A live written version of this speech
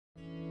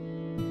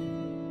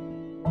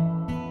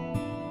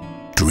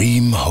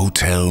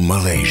Dreamhotel,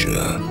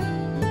 Malaysia.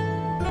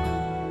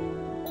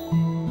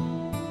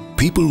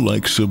 People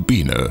like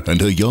Sabine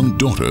and her young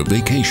daughter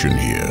vacation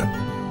here.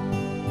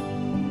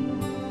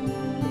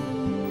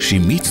 She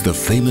meets the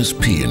famous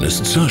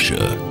pianist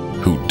Sascha,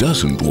 who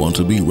doesn't want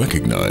to be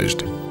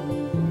recognized.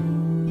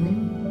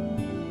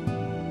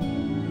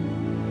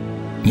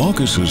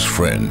 Markus's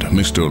friend,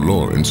 Mr.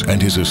 Lorenz,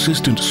 and his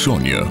assistant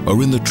Sonja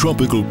are in the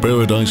tropical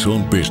paradise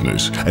on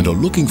business and are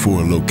looking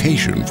for a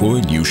location for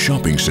a new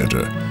shopping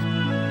center.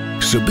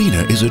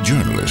 Sabine is a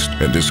journalist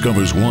and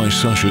discovers why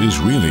Sascha is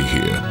really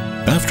here.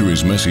 After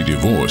his messy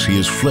divorce, he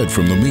has fled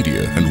from the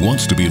media and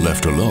wants to be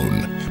left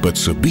alone, but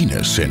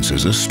Sabine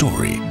senses a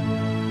story.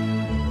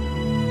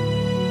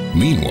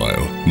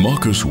 Meanwhile,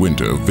 Markus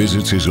Winter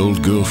visits his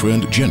old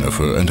girlfriend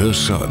Jennifer and her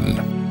son.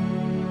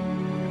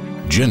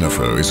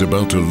 Jennifer is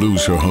about to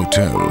lose her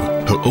hotel.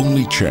 Her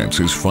only chance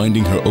is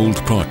finding her old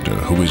partner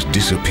who has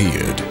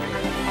disappeared.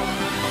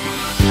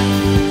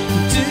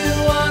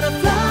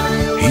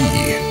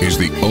 He is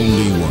the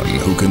only one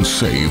who can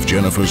save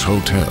Jennifer's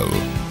hotel.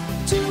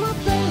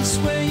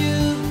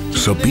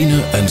 Sabine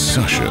and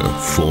Sascha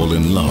fall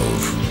in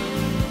love.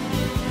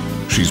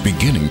 She's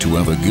beginning to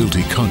have a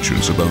guilty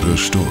conscience about her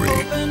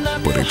story,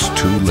 but it's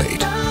too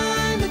late.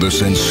 The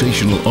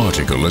sensational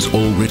article has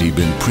already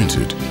been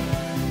printed.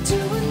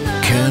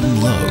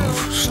 Can love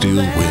still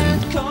win?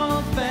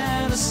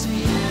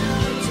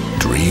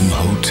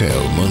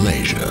 Dreamhotel,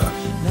 Malaysia.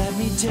 Let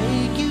me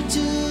take you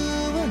to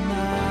an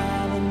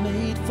island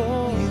made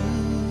for you.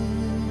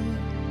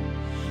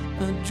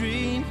 A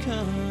dream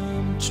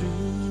come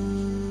true.